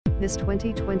This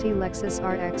 2020 Lexus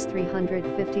RX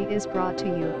 350 is brought to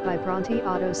you by Bronte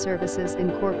Auto Services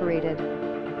Incorporated.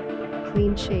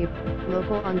 Clean shape,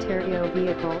 local Ontario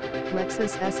vehicle,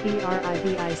 Lexus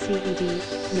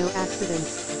SERIVICED, no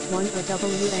accidents, 1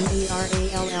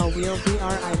 OWNERALL wheel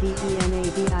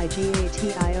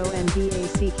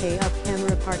DRIVENAVIGATIONBACK up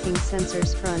camera parking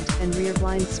sensors front and rear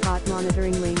blind spot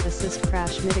monitoring lane assist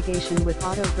crash mitigation with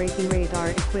auto braking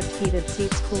radar equipped heated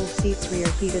seats cooled seats rear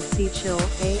heated seat chill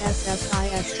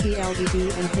ASSIST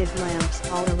LED and HID lamps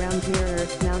all around mirror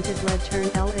mounted LED turn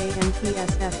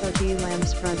LAMPSFOG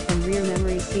lamps front and rear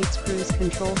memory seats cruise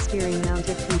control steering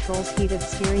mounted controls heated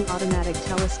steering automatic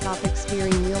telescopic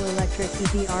steering wheel electric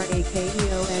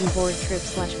EBRAKEON board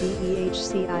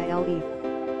trip/BEHCILE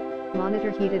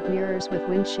monitor heated mirrors with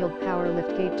windshield power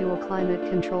liftgate dual climate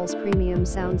controls premium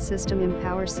sound system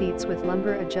empower seats with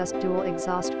lumbar adjust dual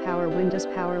exhaust power windows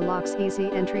power locks easy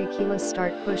entry keyless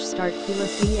start push start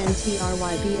keyless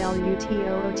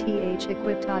ENTRYBLUTOOTH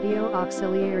equipped audio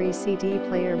auxiliary CD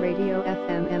player radio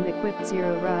FM equipped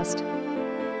zero rust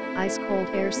ice cold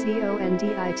air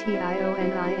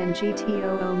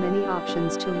CONDITIONINGTOO many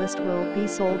options to list will be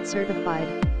sold certified.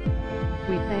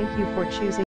 We thank you for choosing